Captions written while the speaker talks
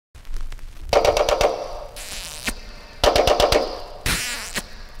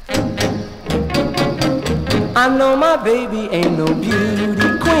I know my baby ain't no beauty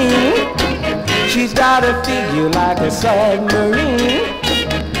queen. She's got a figure like a submarine.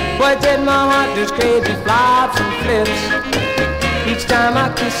 But then my heart does crazy flops and flips each time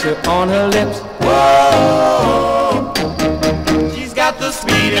I kiss her on her lips. Whoa, she's got the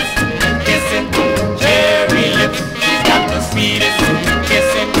sweetest kissing cherry lips. She's got the sweetest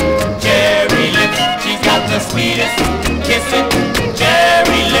kissing cherry lips. She's got the sweetest kissing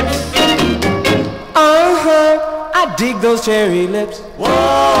cherry lips. I dig those cherry lips.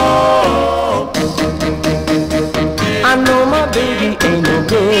 Whoa, I know my baby ain't no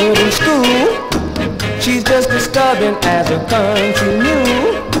good in school. She's just as stubborn as a country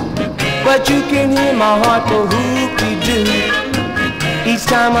mule. But you can hear my heart go whoop-de-doo each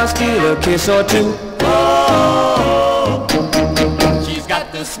time I steal a kiss or two. whoa, she's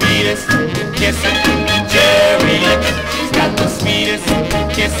got the sweetest kissing cherry lips. She's got the sweetest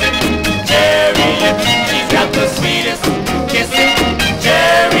kissing cherry lips. She's got the sweetest kissing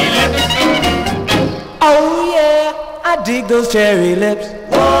cherry lips. Oh yeah, I dig those cherry lips.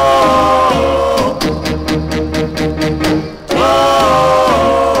 Whoa,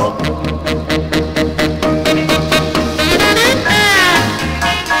 whoa,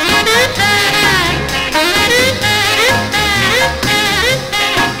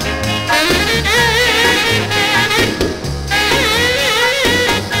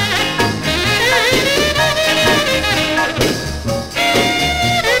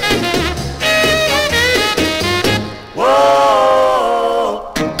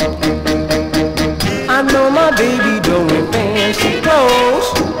 whoa, I know my baby don't wear fancy clothes.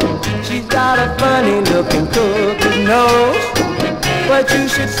 She's got a funny looking cookie's nose. But you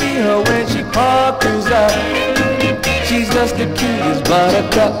should see her when she puckers up. She's just the cutest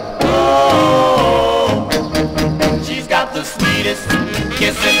buttercup. whoa, she's got the sweetest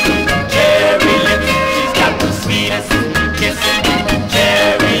kissing cherry lips. She's got the sweetest kissing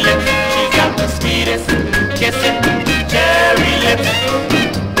cherry lips. She's got the sweetest kissing cherry lips.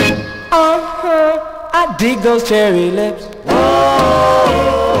 I dig those cherry lips.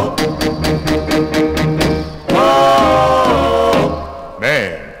 Whoa, whoa,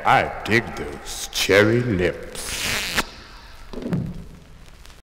 Man, I dig those cherry lips.